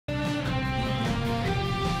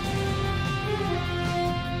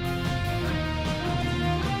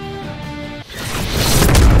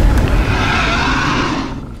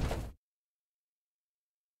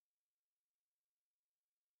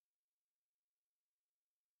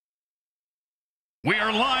We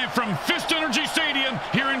are live from Fist Energy Stadium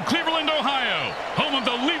here in Cleveland, Ohio, home of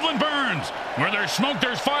the Leveland Burns. Where there's smoke,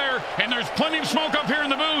 there's fire, and there's plenty of smoke up here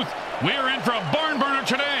in the booth. We are in for a barn burner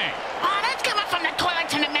today. Oh, that's coming from the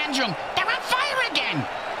toilets in the men's room. They're on fire again.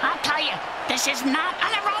 I'll tell you, this is not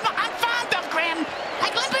an aroma I'm fond of, Grim.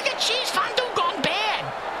 Like Limburger cheese fondue gone bad.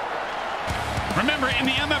 Remember, in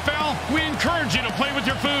the MFL, we encourage you to play with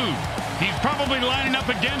your food. He's probably lining up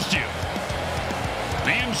against you.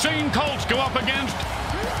 The Insane Colts go up against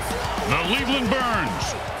the Leveland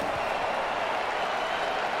Burns.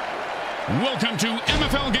 Welcome to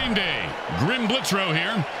MFL Game Day. Grim Blitzrow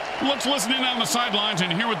here. Let's listen in on the sidelines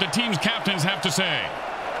and hear what the team's captains have to say.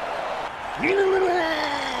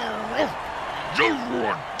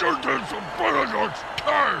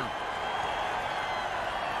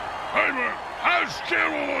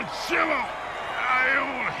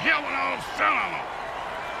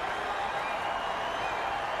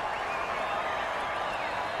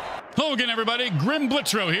 Hello again, everybody. Grim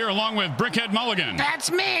Blitzrow here, along with Brickhead Mulligan. That's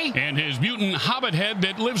me. And his mutant hobbit head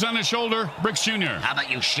that lives on his shoulder, Bricks Jr. How about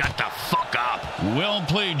you shut the fuck up? Well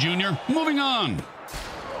played, Junior. Moving on.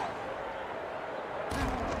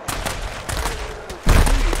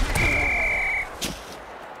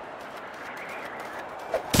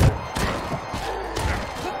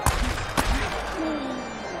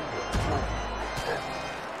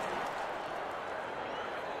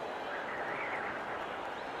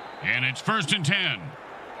 And it's 1st and 10.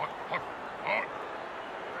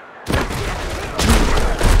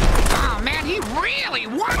 Oh, man, he really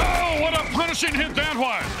won. Oh, what a punishing hit that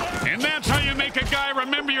was. And that's how you make a guy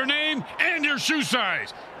remember your name and your shoe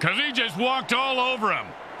size, because he just walked all over him.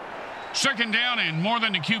 2nd down and more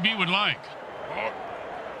than the QB would like. Oh,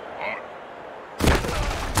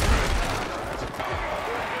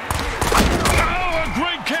 a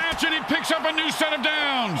great catch, and he picks up a new set of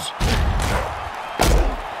downs.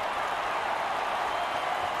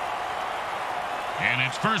 And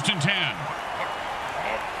it's 1st and 10.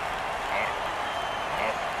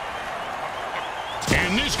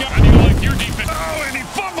 And this guy, I need to like your defense. Oh, and he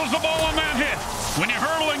fumbles the ball on that hit. When you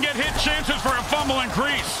hurdle and get hit, chances for a fumble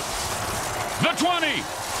increase. The 20.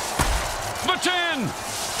 The 10.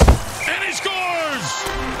 And he scores!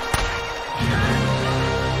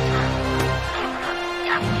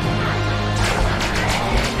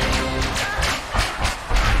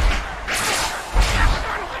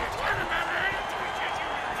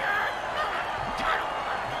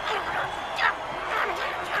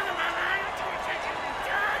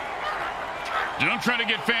 Don't try to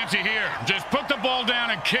get fancy here. Just put the ball down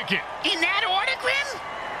and kick it. In that order, Grim?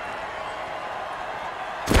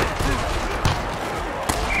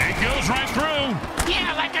 It goes right through.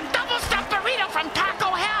 Yeah, like a double-stuffed burrito from Taco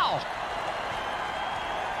Hell.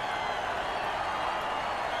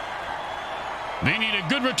 They need a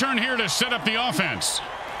good return here to set up the offense.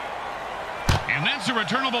 And that's a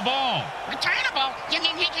returnable ball. Returnable? You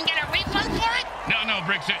mean he can get a refund for it? No,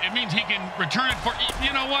 Bricks. It means he can return it for...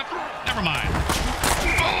 You know what? Never mind.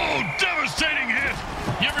 Oh, devastating hit.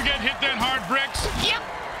 You ever get hit that hard, Bricks? Yep.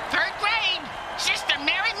 3rd grade. Sister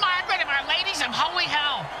Mary Margaret of Our Ladies of Holy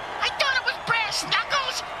Hell. I thought it was brass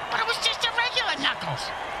knuckles, but it was just a regular knuckles.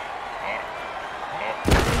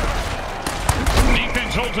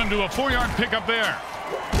 Defense holds him to a 4-yard pickup there.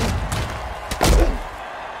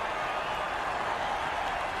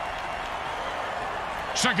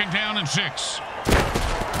 Second down and 6.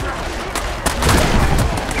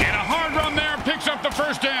 And a hard run there picks up the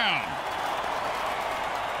 1st down.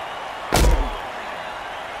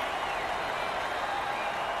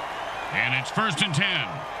 And it's 1st and 10.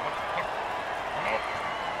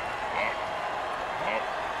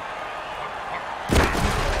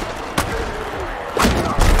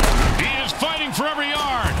 He is fighting for every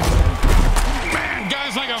yard. Man,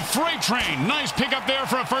 guys like a freight train. Nice pickup there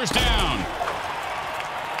for a 1st down.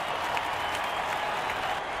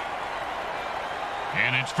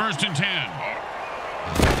 And it's 1st and 10.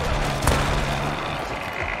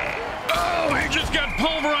 Oh, he just got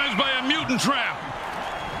pulverized by a mutant trap.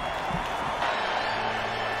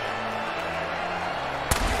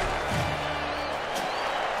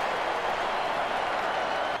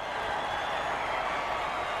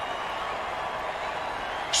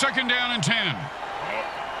 Second down and 10.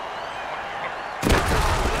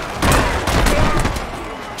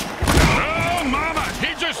 Oh, mama,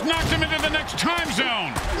 he just knocked him into the next time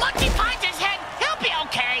zone. Once he finds his head, he'll be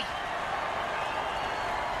okay.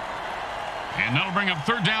 And that'll bring up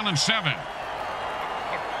 3rd down and 7.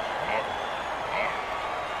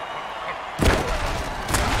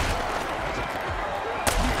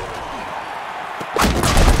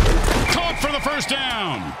 Caught for the 1st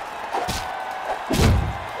down.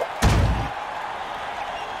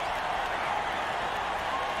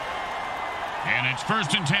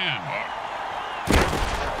 first and 10.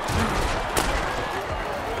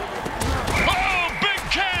 Oh, big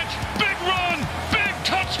catch, big run, big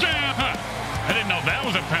touchdown. I didn't know that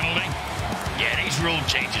was a penalty. Yeah, these rule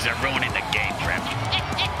changes are ruining the game, Prep.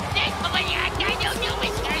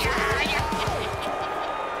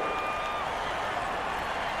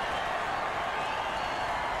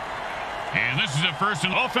 And this is a first,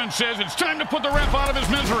 and offense says it's time to put the ref out of his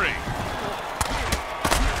misery.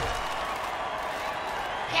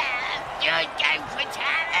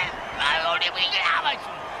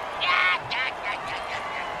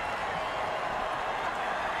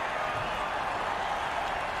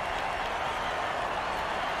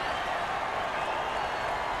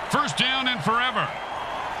 First down and forever.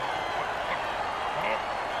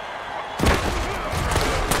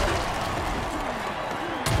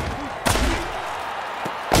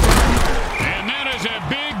 And that is a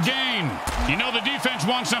big gain. You know the defense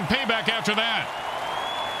wants some payback after that.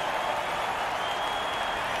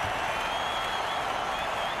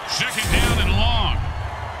 Second down and long.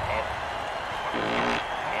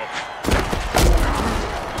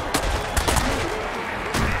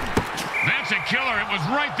 That's a killer. It was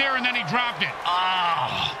right there, and then he dropped it.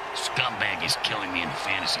 Oh, scumbag is killing me in the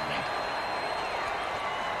fantasy league.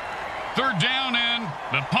 Third down, and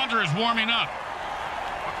the punter is warming up.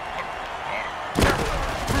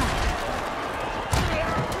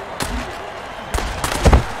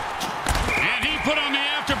 And he put on the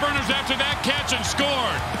afterburners after that catch and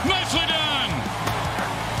scored. Nicely done.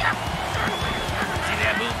 See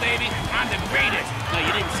that move, baby? I'm the greatest. No,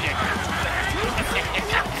 you didn't see it.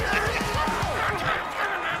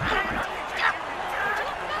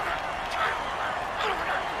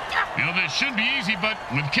 You know, this should be easy, but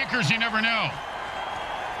with kickers, you never know.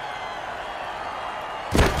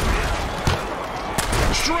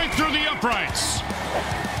 Straight through the uprights.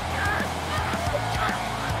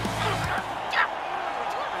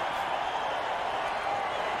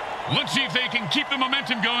 Let's see if they can keep the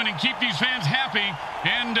momentum going and keep these fans happy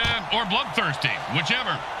and or bloodthirsty,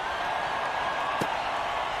 whichever.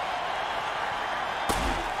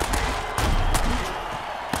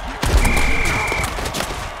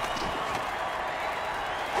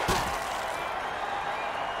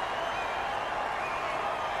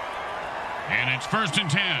 And it's first and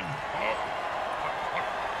 10.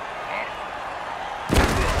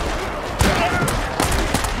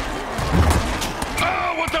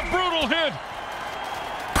 Oh, what a brutal hit.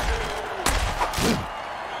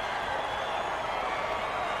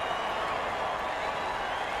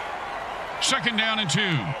 Second down and 2.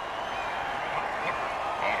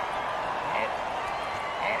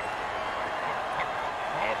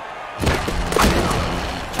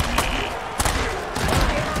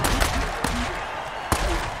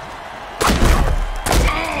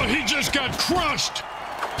 He just got crushed.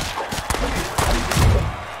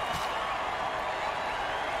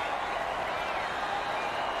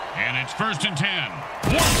 And it's first and 10.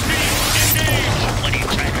 One speed, engage. What are you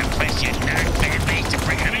trying to impress your nerd fan base to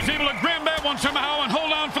bring And he's able to grab that one somehow and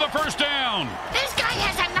hold on for the first down. This guy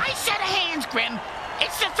has a nice set of hands, Grim.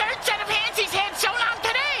 It's the third set of hands he's had so long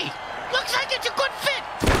today. Looks like it's a good fit.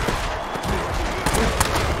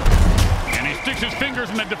 And he sticks his fingers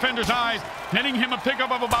in the defender's eyes, netting him a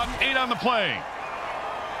pickup of about 8 on the play.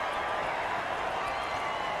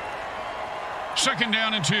 Second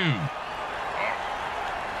down and 2.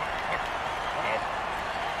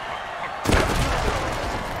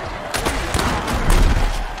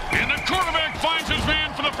 And the quarterback finds his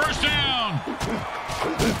man for the first down.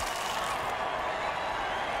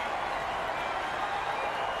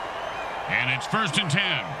 And it's first and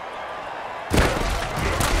 10.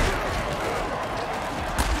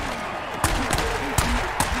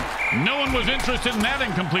 No one was interested in that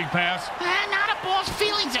incomplete pass. Not a ball's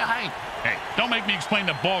feelings are hurt. Hey, don't make me explain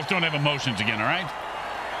that balls don't have emotions again, all right?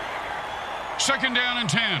 Second down and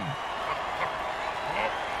 10.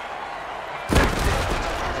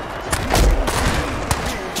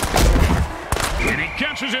 And he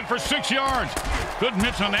catches it for 6 yards. Good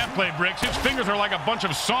mitts on that play, Bricks. His fingers are like a bunch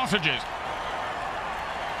of sausages.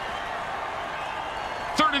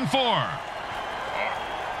 Third and 4.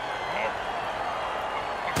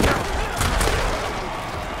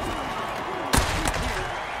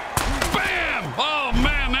 Oh,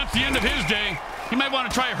 man, that's the end of his day. He might want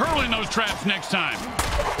to try hurling those traps next time.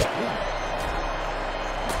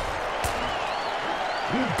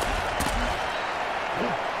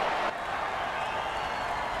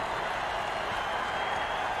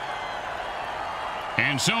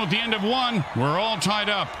 And so at the end of one, we're all tied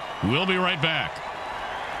up. We'll be right back.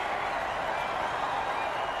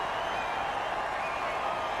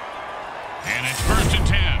 And it's 1st and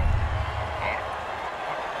 10.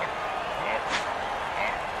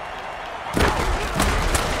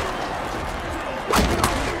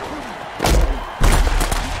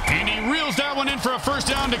 And he reels that one in for a 1st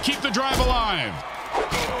down to keep the drive alive.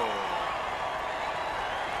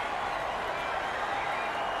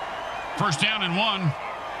 First down and 1.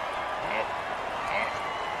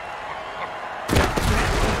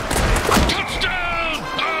 Touchdown!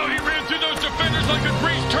 Oh, he ran through those defenders like a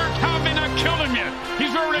greased Turk. How have they not killed him yet?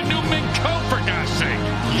 He's wearing a new mink coat, for God's sake.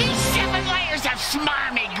 He's 7 layers of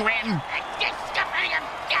smarmy, Grim.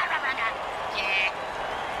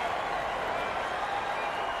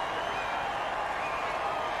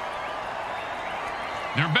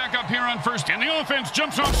 They're back up here on 1st, and the offense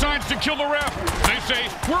jumps off sides to kill the ref. They say,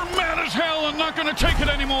 we're mad as hell and not going to take it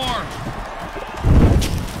anymore.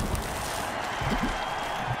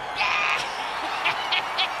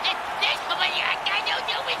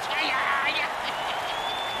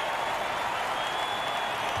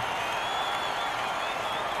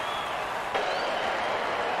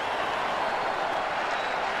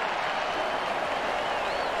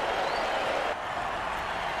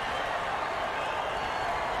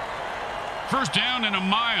 First down and a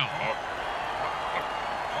mile.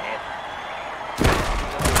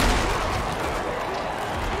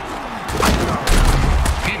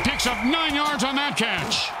 He picks up 9 yards on that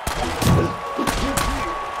catch.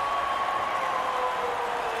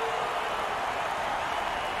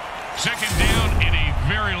 Second down and a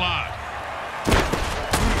very lot.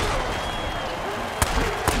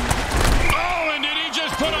 Oh, and did he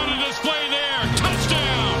just put on a display there?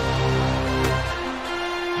 Touchdown!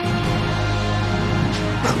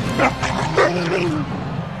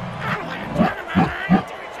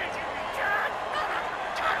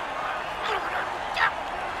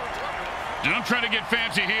 Don't try to get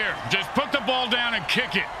fancy here. Just put the ball down and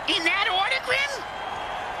kick it. In that order, Grim?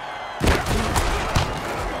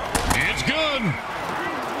 It's good.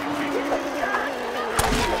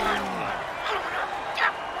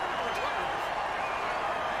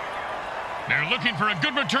 They're looking for a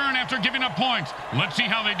good return after giving up points. Let's see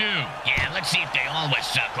how they do. Yeah, let's see if they always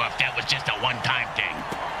suck or if that was just a one-time thing.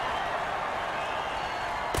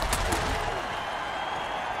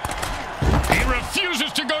 He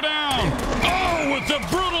refuses to go down. Oh, with the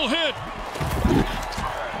brutal hit.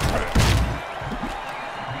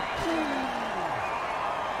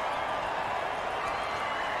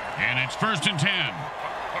 And it's 1st and 10.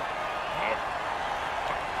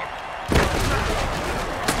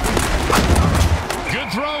 Good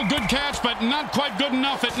throw, good catch, but not quite good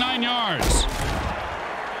enough at 9 yards.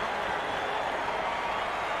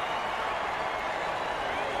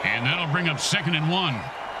 And that'll bring up 2nd and 1.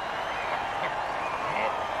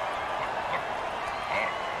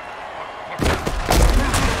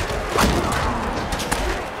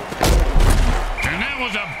 And that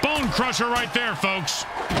was a bone crusher right there, folks.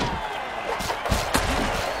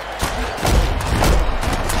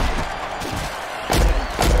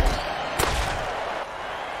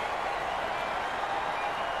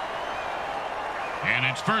 And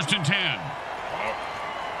it's 1st and 10.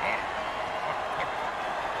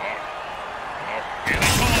 And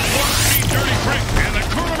they call a warp-speed dirty trick. And the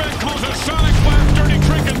quarterback calls a sonic blast dirty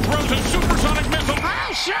trick and throws a supersonic missile.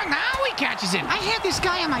 Oh, sure, now he catches it. I had this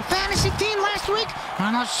guy on my fantasy team last week.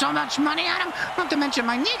 I lost so much money on him. Not to mention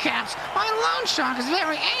my kneecaps. My loan shark is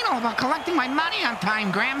very anal about collecting my money on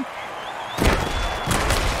time, Graham.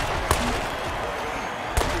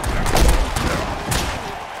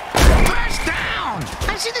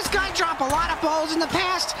 I've seen this guy drop a lot of balls in the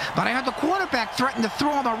past, but I heard the quarterback threaten to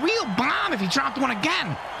throw him a real bomb if he dropped one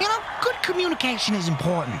again. You know, good communication is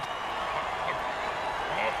important.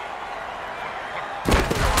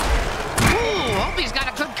 Ooh, hope he's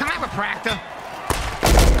got a good chiropractor.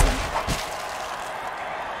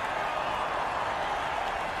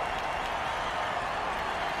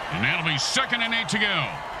 And that'll be 2nd and 8 to go.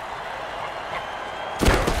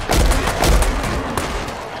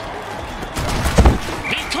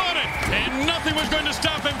 And nothing was going to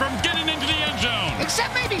stop him from getting into the end zone.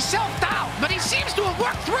 Except maybe self-doubt, but he seems to have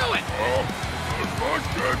worked through it.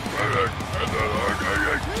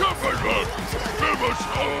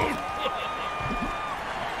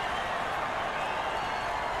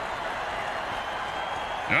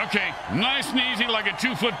 Okay, nice and easy like a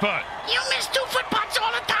 2-foot putt. You miss 2-foot putts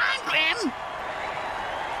all the time, Grim.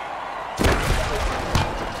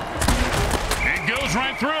 It goes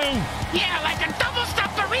right through. Yeah, like a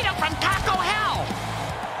double-stuffed burrito from Taco Hell.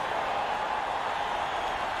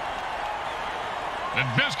 The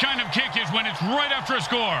best kind of kick is when it's right after a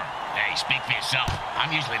score. Hey, speak for yourself.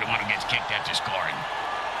 I'm usually the one who gets kicked after scoring.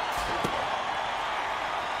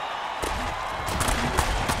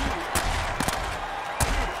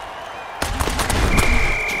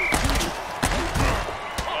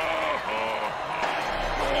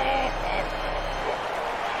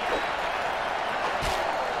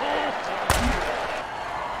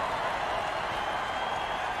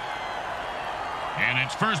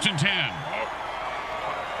 first and 10.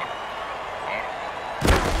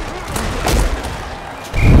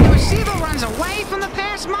 The receiver runs away from the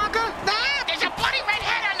pass marker. There's a bloody red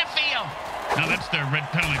head on the field. Now that's their red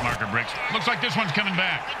penalty marker, Bricks. Looks like this one's coming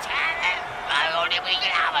back.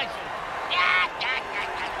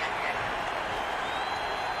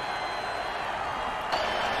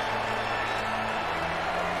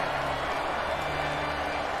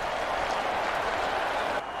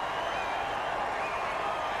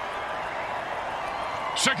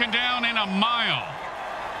 Second down and a mile.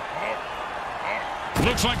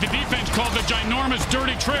 Looks like the defense called the ginormous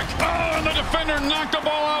dirty trick. Oh, and the defender knocked the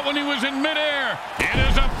ball out when he was in midair. It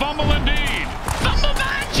is a fumble indeed. Fumble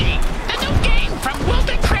Banshee, the new game from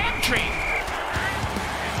Wilton Crabtree.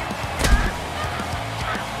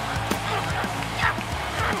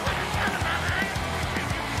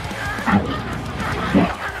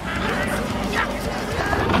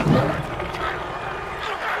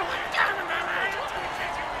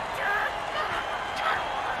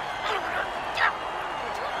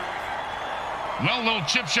 Well, a little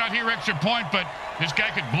chip shot here, extra point, but this guy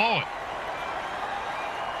could blow it.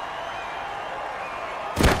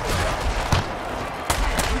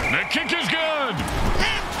 The kick is good.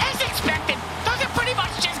 As expected, those are pretty much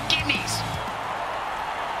just gimmies.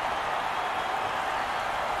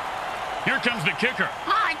 Here comes the kicker.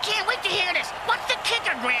 Oh, I can't wait to hear this. What's the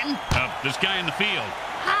kicker, Grim? This guy in the field.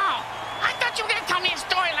 Oh, I thought you were going to tell me a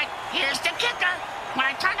story like, here's the kicker. When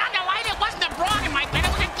I turned on the light, it wasn't a broad in my bed,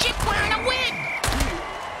 it was a chick wearing a wig.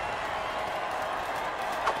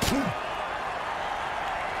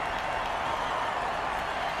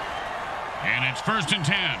 And it's first and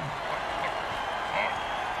 10.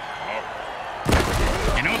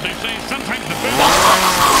 You know what they say? Sometimes the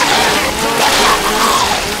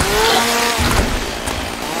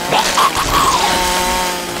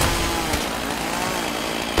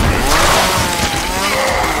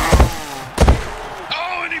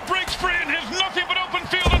Oh, and he breaks free and has nothing but open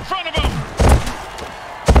field in front of him.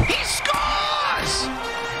 He scores!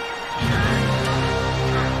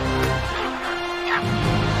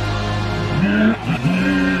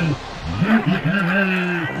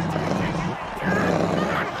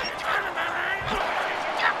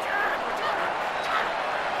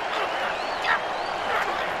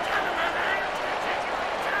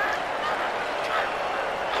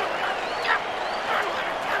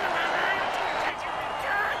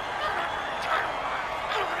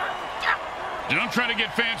 Don't try to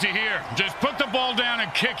get fancy here. Just put the ball down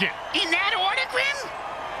and kick it. In that order, Grim?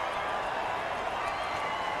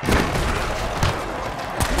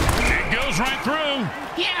 It goes right through.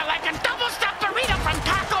 Yeah, like a double-stuffed burrito from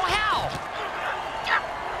Taco Hell.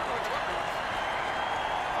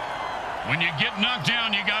 When you get knocked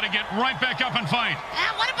down, you got to get right back up and fight.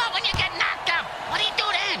 What about when you get knocked up? What do you do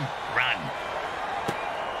then? Run.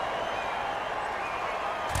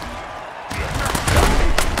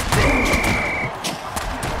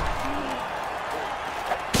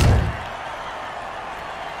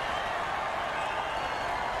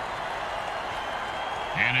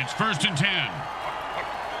 And it's first and 10.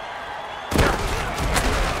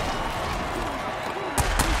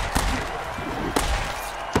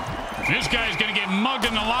 This guy's going to get mugged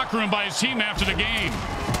in the locker room by his team after the game.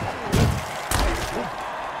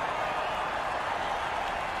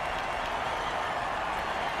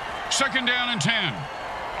 Second down and 10.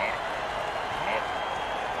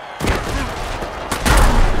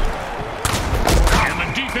 And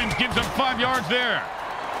the defense gives up 5 yards there.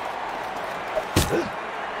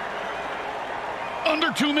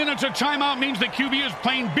 Under 2 minutes of timeout means the QB is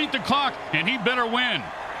playing beat the clock, and he better win.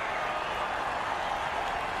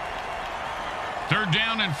 Third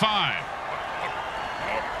down and 5.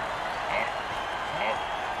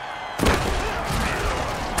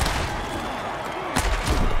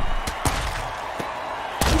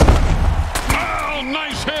 Oh,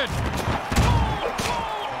 nice hit.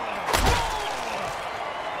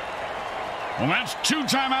 Well, that's 2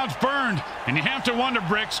 timeouts burned, and you have to wonder,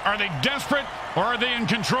 Bricks, are they desperate or are they in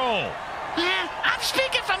control? I'm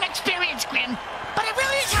speaking from experience, Grim, but it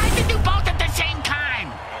really is hard to do both at the same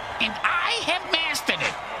time. And I have mastered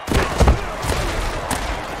it.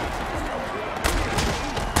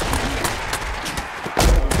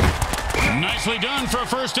 Nicely done for a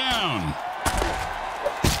first down.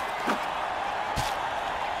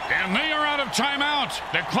 And they are out of timeout.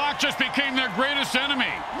 The clock just became their greatest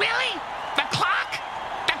enemy. Really? The clock?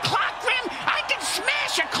 The clock, Grim? I can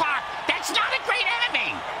smash a clock. That's not a great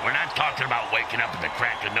enemy. We're not talking about waking up at the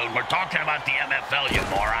crack of noon. We're talking about the MFL, you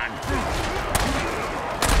moron.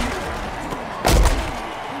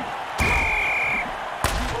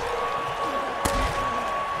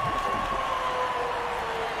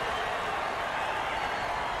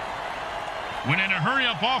 When in a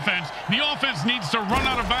hurry-up offense, the offense needs to run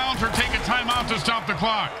out of bounds or take a timeout to stop the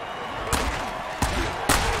clock.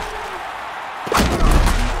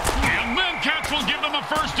 And then Cats will give them a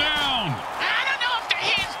first down. I don't know if they're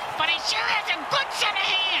his, but he sure has a good set of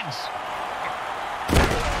hands.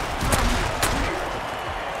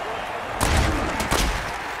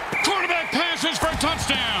 Quarterback passes for a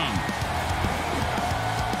touchdown.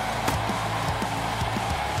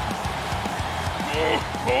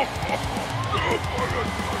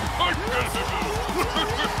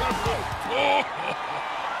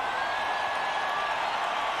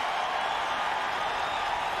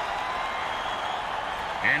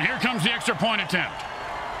 And here comes the extra point attempt.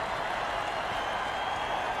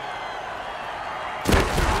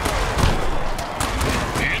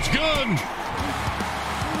 It's good.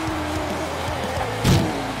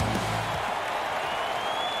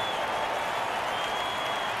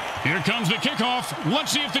 Here comes the kickoff.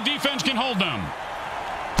 Let's see if the defense can hold them.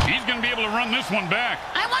 He's going to be able to run this one back.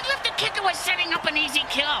 I wonder if the kicker was setting up an easy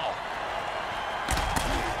kill.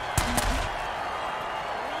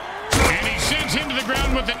 And he sends him to the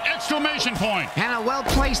ground with an exclamation point. And a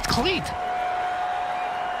well-placed cleat.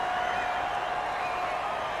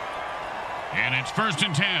 And it's 1st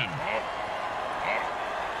and 10.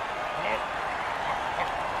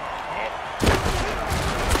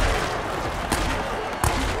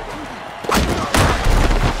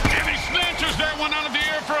 One out of the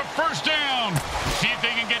air for a first down. See if they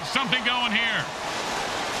can get something going here.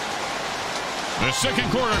 The second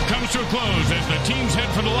quarter comes to a close as the teams head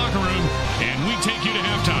for the locker room, and we take you to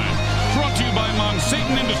halftime. Brought to you by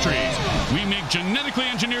Monsatan Industries. We make genetically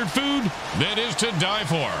engineered food that is to die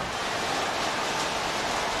for.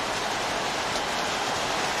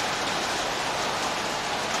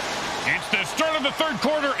 It's the start of the third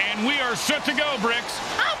quarter, and we are set to go, Bricks.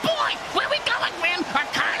 Oh, boy. Where we going, Grim? A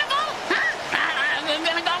carnival? We're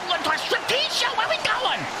going to go to a striptease show. Where we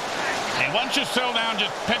going? Hey, why don't you settle down?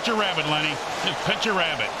 Just pet your rabbit, Lenny. Just pet your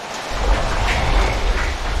rabbit.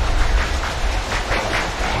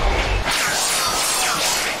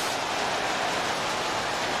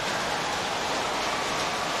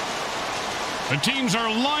 The teams are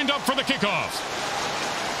lined up for the kickoff.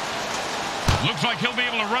 Looks like he'll be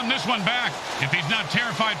able to run this one back if he's not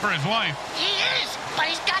terrified for his life. He is, but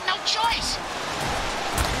he's got no choice.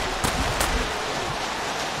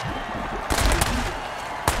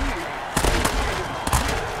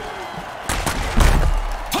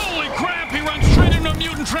 Holy crap, he runs straight into a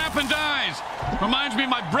mutant trap and dies. Reminds me of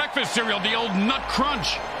my breakfast cereal, the old Nut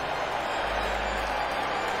Crunch.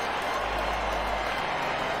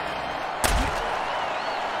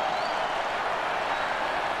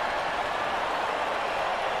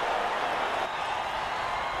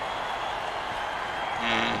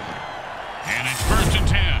 And it's 1st and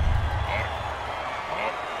 10.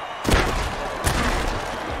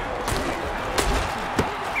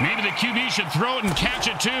 Maybe the QB should throw it and catch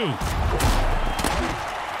it too.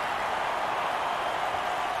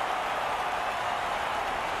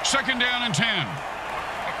 Second down and 10.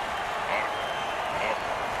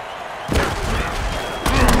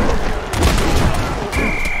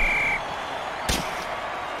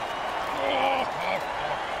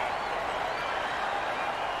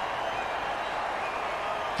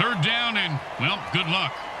 Third down and, well, good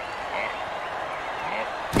luck.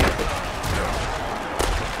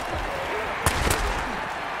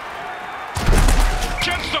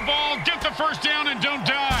 Catch the ball, get the first down, and don't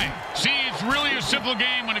die. See, it's really a simple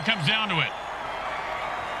game when it comes down to it.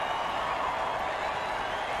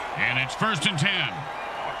 And it's 1st and 10.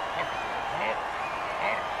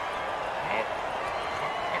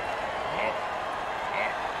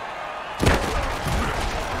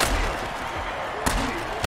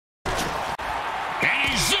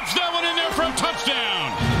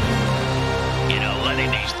 Touchdown! You know,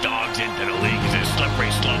 letting these dogs into the league is a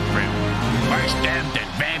slippery slope for him. First them, then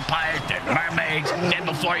vampires, then mermaids, then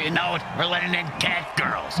before you know it, we're letting in cat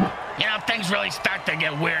girls. You know, things really start to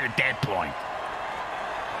get weird at that point.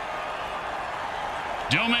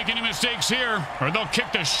 Don't make any mistakes here, or they'll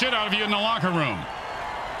kick the shit out of you in the locker room.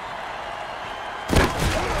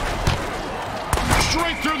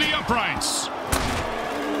 Straight through the uprights.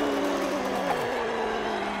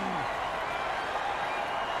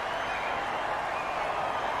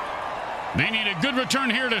 They need a good return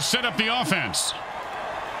here to set up the offense.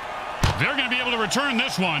 They're going to be able to return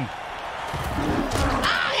this one.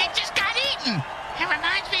 Oh, it just got eaten. It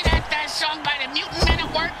reminds me of that song by the Mutant Men at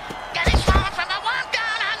Work. Got it swallowed from a worm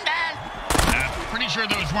down under. Pretty sure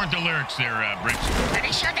those weren't the lyrics there, Bricks.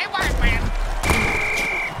 Pretty sure they weren't, man.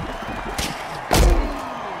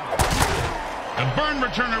 The burn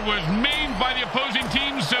returner was maimed by the opposing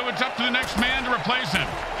team, so it's up to the next man to replace him.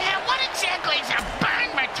 Yeah, what exactly is a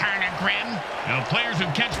burn returner, Grim? Now, players who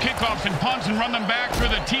catch kickoffs and punts and run them back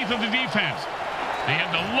through the teeth of the defense. They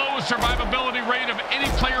have the lowest survivability rate of any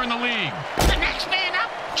player in the league. The next man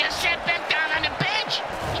up just sat back down on the bench.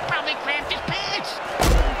 He probably cramped his pants.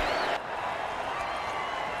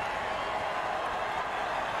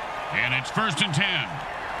 And it's 1st and 10.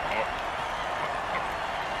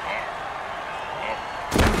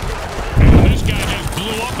 And this guy just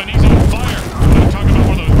blew up and he's on fire. I'm talking about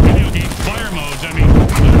one of those video game fire modes. I mean,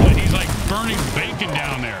 literally, he's like burning bacon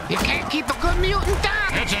down there. You can't keep a good mutant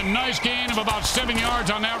down. That's a nice gain of about 7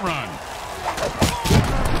 yards on that run.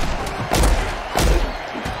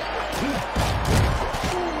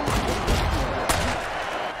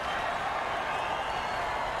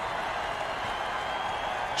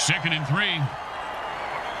 Second and 3.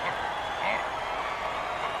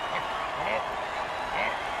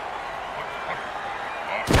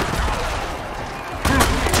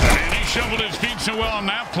 And he shoveled his feet so well on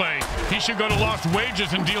that play. He should go to lost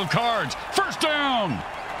wages and deal cards. 1st down.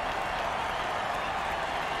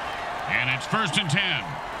 And it's 1st and 10.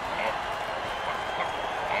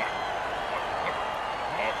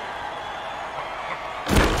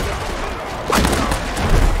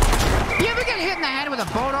 You ever get hit in the head with a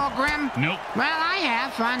bulldog, Grim? Nope. Well, I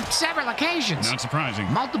have on several occasions. Not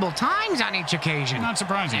surprising. Multiple times on each occasion. Not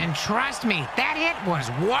surprising. And trust me, that hit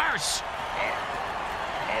was worse.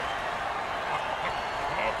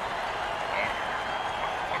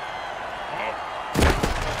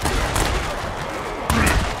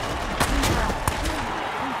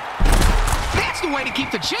 That's the way to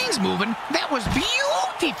keep the chains moving. That was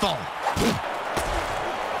beautiful.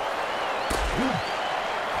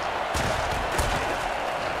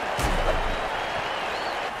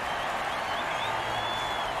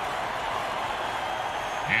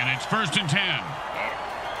 And it's 1st and 10.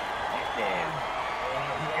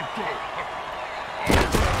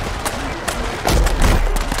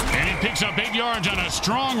 And he picks up 8 yards on a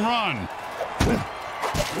strong run.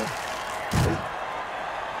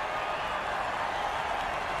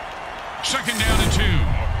 Second down and 2.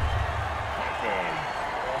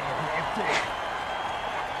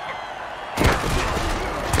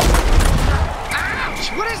 Ouch!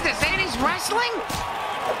 What is this, 80s wrestling?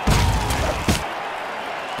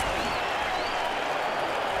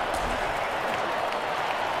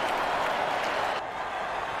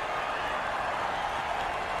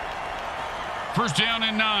 First down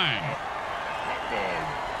and 9.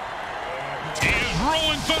 He is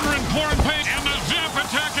rolling thunder and pouring paint, and the zap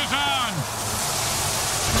attack is on.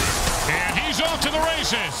 And he's off to the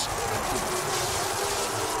races.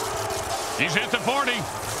 He's at the 40.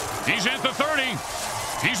 He's at the 30.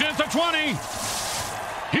 He's at the 20.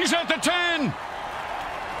 He's at the 10.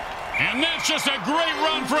 And that's just a great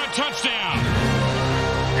run for a touchdown.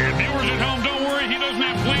 And viewers at home, don't worry, he doesn't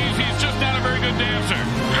have fleas. He's just not a very good dancer.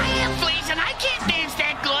 I have fleas and I can't dance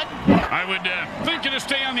that good. I would think you to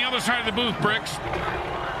stay on the other side of the booth, Bricks.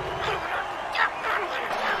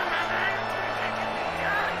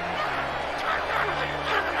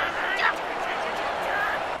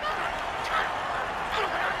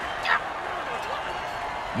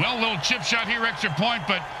 Well, little chip shot here, extra point,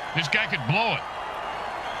 but this guy could blow it.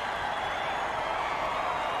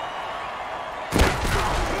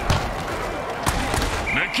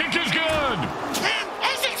 The kick is good.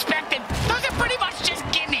 As expected, those are pretty much just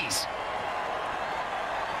gimmies.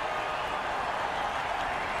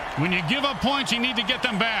 When you give up points, you need to get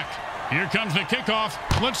them back. Here comes the kickoff.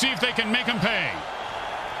 Let's see if they can make them pay.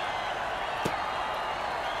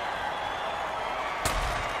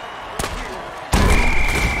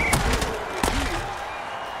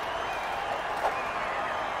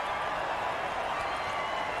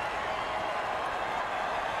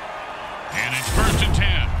 And it's 1st and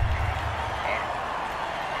 10.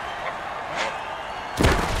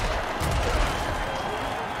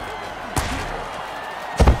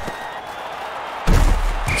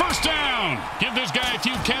 First down. Give this guy a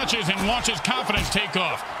few catches and watch his confidence take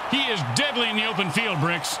off. He is deadly in the open field,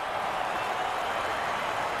 Bricks.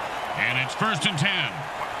 And it's 1st and 10.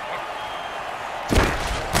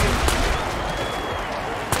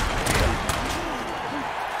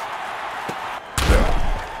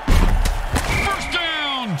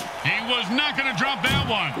 Not going to drop that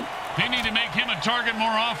one. They need to make him a target more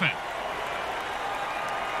often.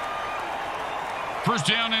 First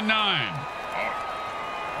down and 9.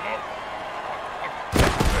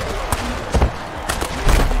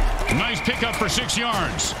 Nice pickup for 6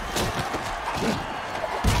 yards.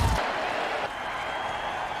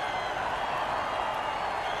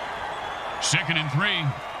 2nd and 3.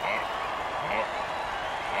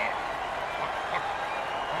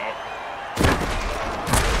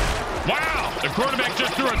 Wow, the quarterback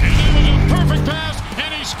just threw it. And it was a perfect pass,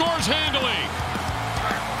 and he scores handily.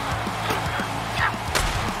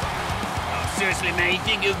 Oh, seriously, man, you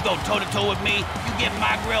think you can go toe-to-toe with me? You get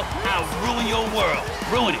my grill, I'll ruin your world.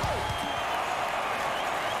 Ruin it.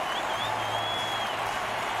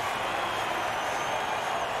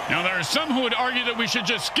 Now, there are some who would argue that we should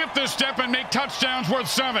just skip this step and make touchdowns worth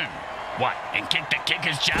 7. What, and kick the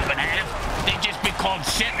kicker's job in half? They'd just be called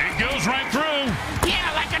sitting. It goes right through.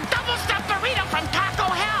 Yeah, like a double-stuffed burrito from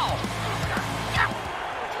Taco Hell.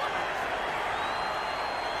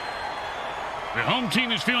 The home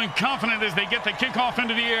team is feeling confident as they get the kickoff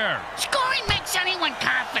into the air. Scoring makes anyone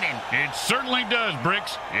confident. It certainly does,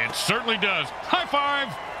 Bricks. It certainly does. High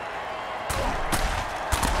five.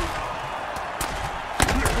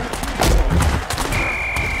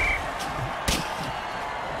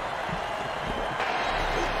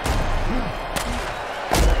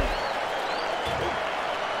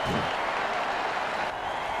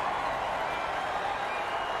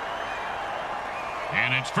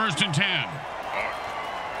 And it's 1st and 10.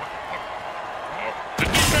 The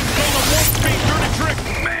defense called a warp speed dirty trick.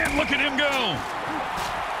 Man, look at him go.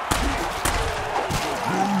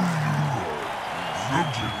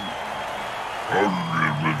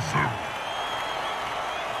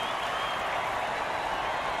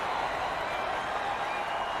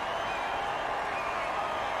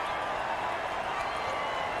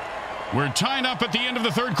 We're tied up at the end of the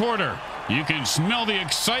 3rd quarter. You can smell the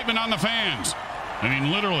excitement on the fans. I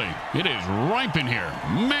mean, literally, it is ripe in here.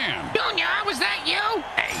 Man. Junior, was that you?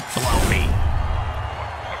 Hey, blow me.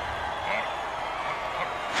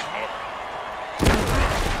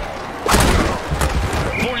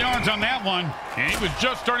 Four yards on that one, and he was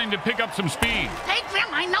just starting to pick up some speed. Hey,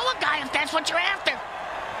 Grim, I know a guy if that's what you're after.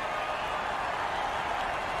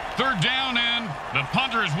 3rd down, and the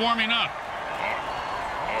punter is warming up.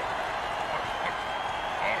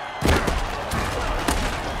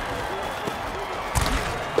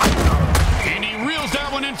 And he reels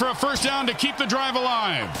that one in for a 1st down to keep the drive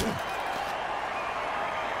alive.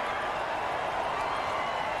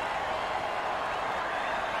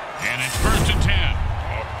 And it's 1st and 10.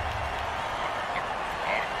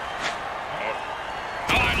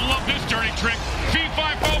 Oh, I love this dirty trick.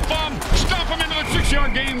 V5 bump. Stop him into the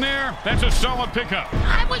 6-yard gain there. That's a solid pickup.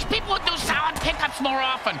 I wish people would do solid pickups more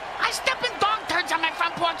often. I step in dog turds on my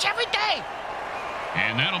front porch every day.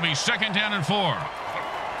 And that'll be 2nd down and 4.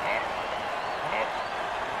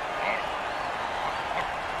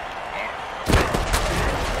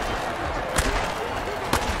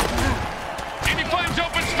 And he finds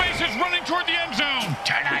open spaces running toward the end zone.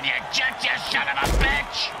 Turn on your jet, you son of a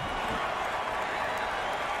bitch.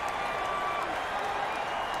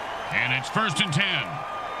 And it's 1st and 10.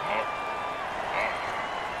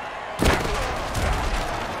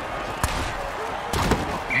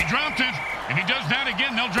 He dropped it. If he does that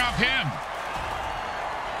again, they'll drop him.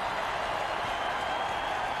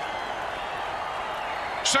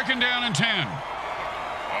 Second down and 10.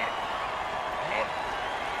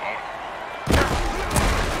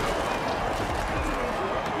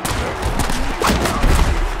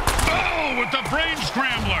 Oh, with the brain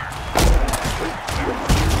scrambler.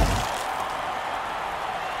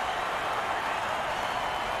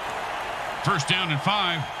 First down and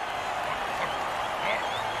 5.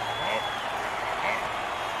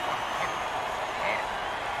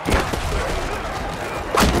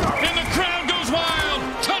 And the crowd goes wild.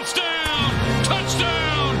 Touchdown!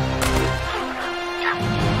 Touchdown!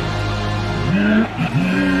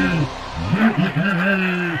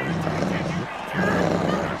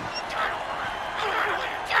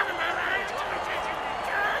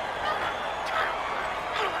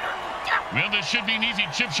 Well, this should be an easy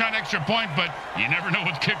chip shot extra point, but you never know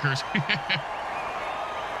with kickers. The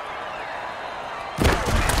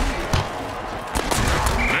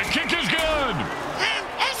kick is good.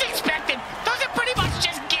 As expected, those are pretty much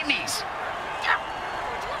just gimmies.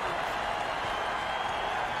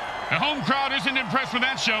 The home crowd isn't impressed with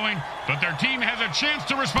that showing, but their team has a chance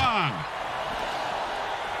to respond.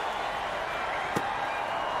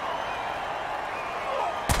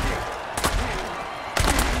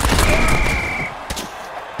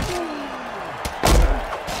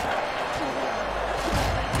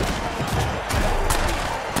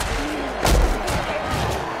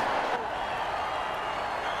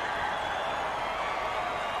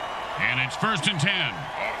 And it's 1st and 10.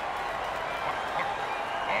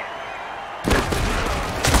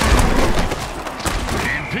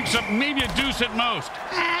 And picks up maybe a deuce at most.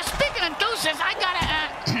 Speaking of deuces, I gotta,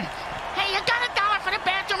 hey, you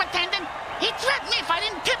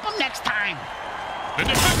The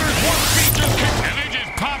defender's one feet just kicked, and they just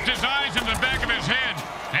popped his eyes in the back of his head.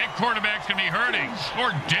 That quarterback's going to be hurting or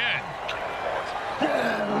dead.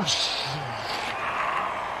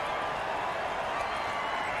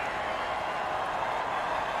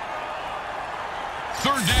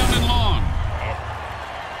 Third down and long.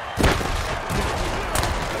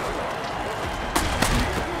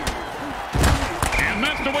 And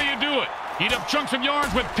that's the way you do it. Eat up chunks of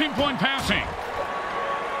yards with pinpoint passing.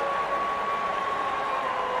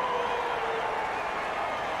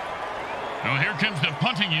 Well, here comes the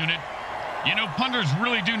punting unit. You know, punters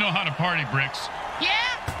really do know how to party, Bricks. Yeah?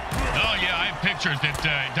 Oh, yeah, I have pictures that,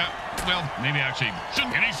 well, maybe actually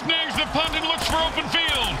shouldn't. And he snags the punt and looks for open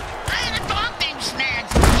field. I had a dog named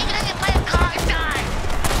Snags. He doesn't play a car and die.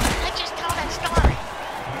 I just tell that story.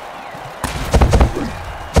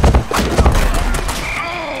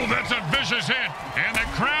 Oh, that's a vicious hit, and the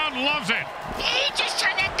crowd loves it. He just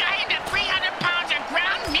turned that guy into 300 pounds of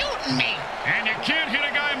ground mutiny. And you can't hit a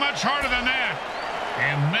guy much harder than that.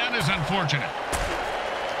 And that is unfortunate.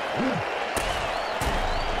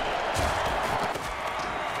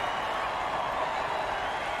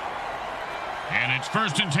 And it's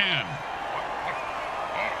 1st and 10.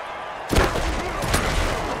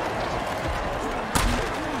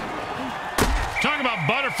 Talk about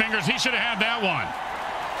Butterfingers. He should have had that one.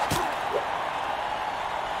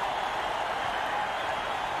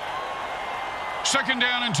 Second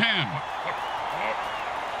down and 10.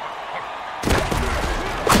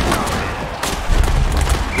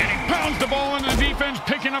 And he pounds the ball into the defense,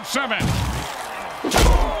 picking up 7.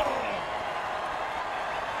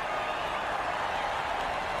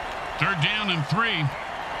 Third down and 3.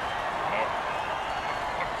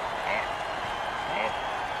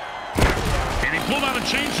 And he pulled out a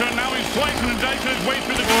chainsaw, and now he's slicing and dicing his way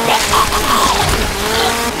through the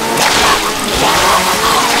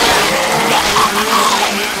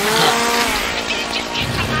Just get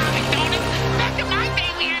some out of it, don't it? Back in my day,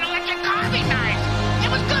 we had electric carving knives. It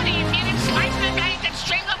was good if you didn't slice the guy, you could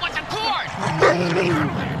strangle him with a cord.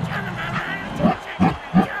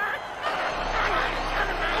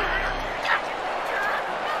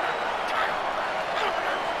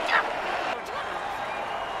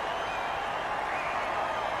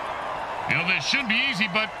 You know, this should be easy,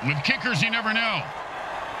 but with kickers, you never know.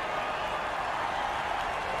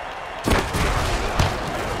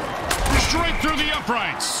 Straight through the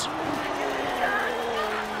uprights.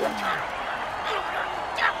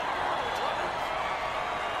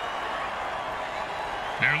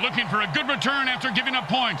 They're looking for a good return after giving up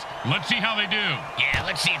points. Let's see how they do. Yeah,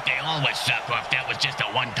 let's see if they always suck or if that was just a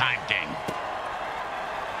one-time thing.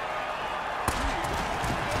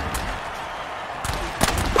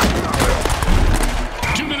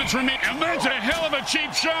 Remain, and that's a hell of a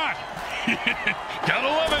cheap shot. Gotta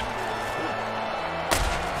love it.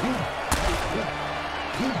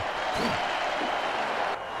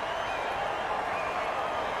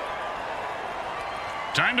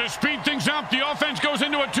 Time to speed things up. The offense goes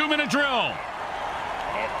into a 2-minute drill.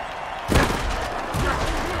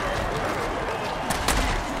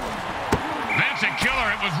 That's a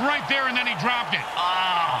killer. It was right there, and then he dropped it.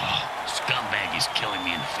 Oh, scumbag is killing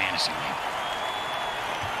me in fantasy league.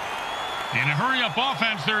 In a hurry-up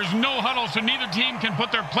offense, there is no huddle, so neither team can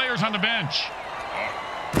put their players on the bench.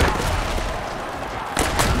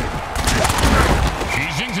 He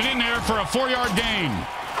zings it in there for a 4-yard gain.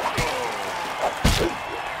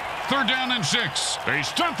 Third down and 6. They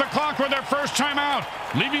stop the clock with their first timeout,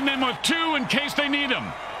 leaving them with 2 in case they need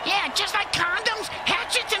them. Yeah, just like condoms,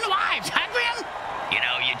 hatchets, and wives, huh, Grim? You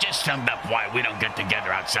know, you just summed up why we don't get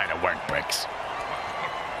together outside of work, Bricks.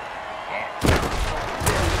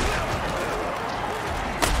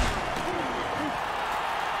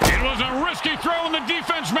 It was a risky throw, and the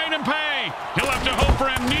defense made him pay. He'll have to hope for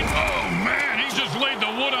amnesia. Oh, man, he just laid the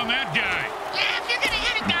wood on that guy. Yeah, if you're going to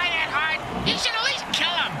hit a guy that hard, you should at least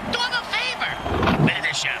kill him. Do him a favor.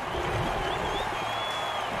 Finish him.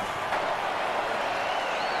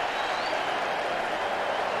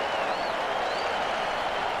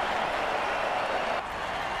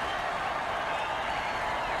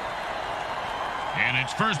 And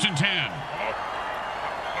it's 1st and 10.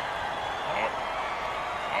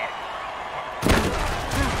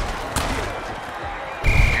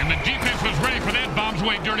 And the defense was ready for that bombs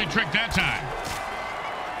away dirty trick that time.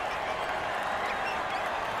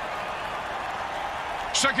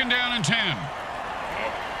 Second down and 10.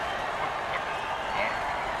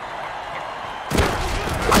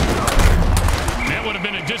 That would have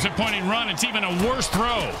been a disappointing run. It's even a worse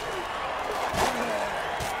throw.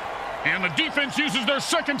 And the defense uses their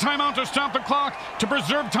second timeout to stop the clock to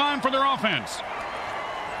preserve time for their offense.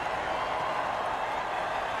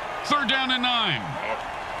 3rd down and 9.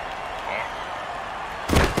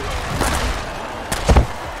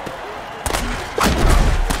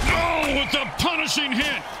 Oh, with the punishing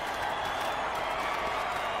hit.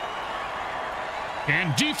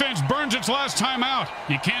 And defense burns its last timeout.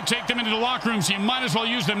 You can't take them into the locker room, so you might as well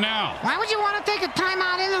use them now. Why would you want to take a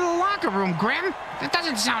timeout into the locker room, Grim? That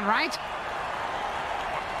doesn't sound right.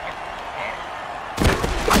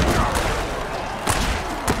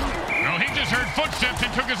 No, he just heard footsteps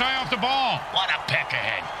and took his eye off the ball. What a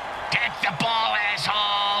peckerhead. Get the ball,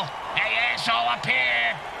 asshole. Hey, asshole, up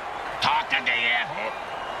here. Talking to you.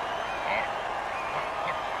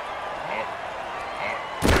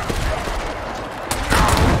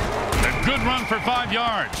 A good run for 5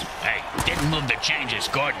 yards. Hey, didn't move the changes,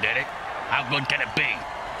 scored, did it? How good can it be?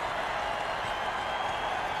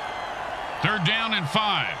 3rd down and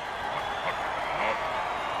 5.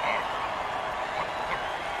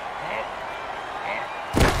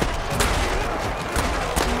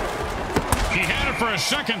 He had it for a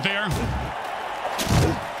second there.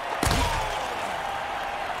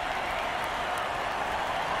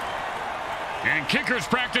 And kickers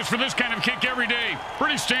practice for this kind of kick every day.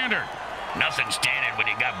 Pretty standard. Nothing standard when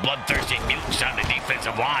you got bloodthirsty mutants on the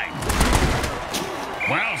defensive line.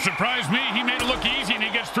 Well, surprised me. He made it look easy, and he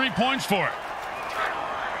gets 3 points for it.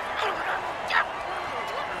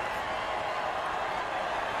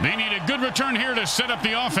 They need a good return here to set up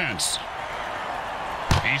the offense.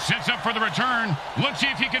 He sets up for the return. Let's see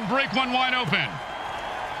if he can break one wide open.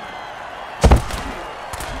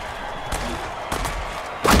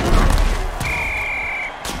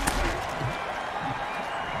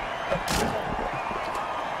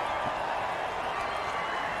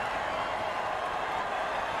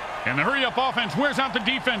 And the hurry-up offense wears out the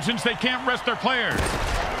defense since they can't rest their players.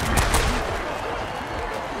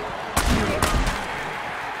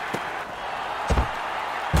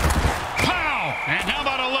 Pow! And how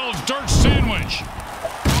about a little dirt sandwich?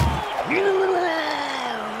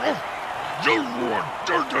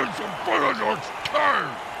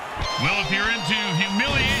 Well, if you're into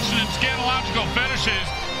humiliation and scatological fetishes,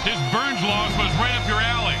 this Burns loss was right up your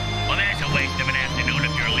alley. Well, that's a waste of an afternoon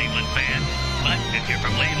if you're a Leveland fan. But if you're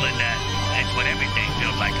from Leveland, that's what everything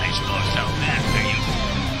feels like, I suppose. So, after you.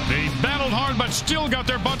 They battled hard, but still got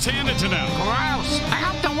their butts handed to them. Gross. I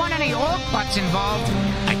hope there weren't any orc butts involved.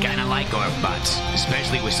 I kind of like orc butts,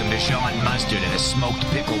 especially with some Dijon mustard and a smoked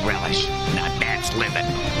pickle relish. Now that's living.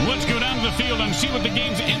 Let's go down to the field and see what the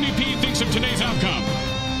game's MVP thinks of today's outcome.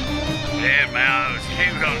 Yeah, man,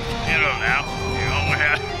 he was on, now.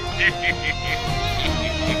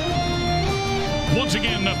 Once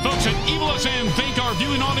again, the folks at Evil SN thank our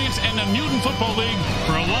viewing audience and the Mutant Football League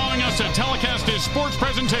for allowing us to telecast this sports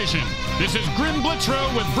presentation. This is Grim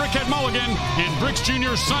Blitzrow with Brickhead Mulligan and Bricks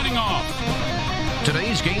Jr. signing off.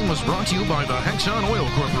 Today's game was brought to you by the Hexon Oil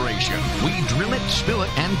Corporation. We drill it, spill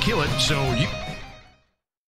it, and kill it so you...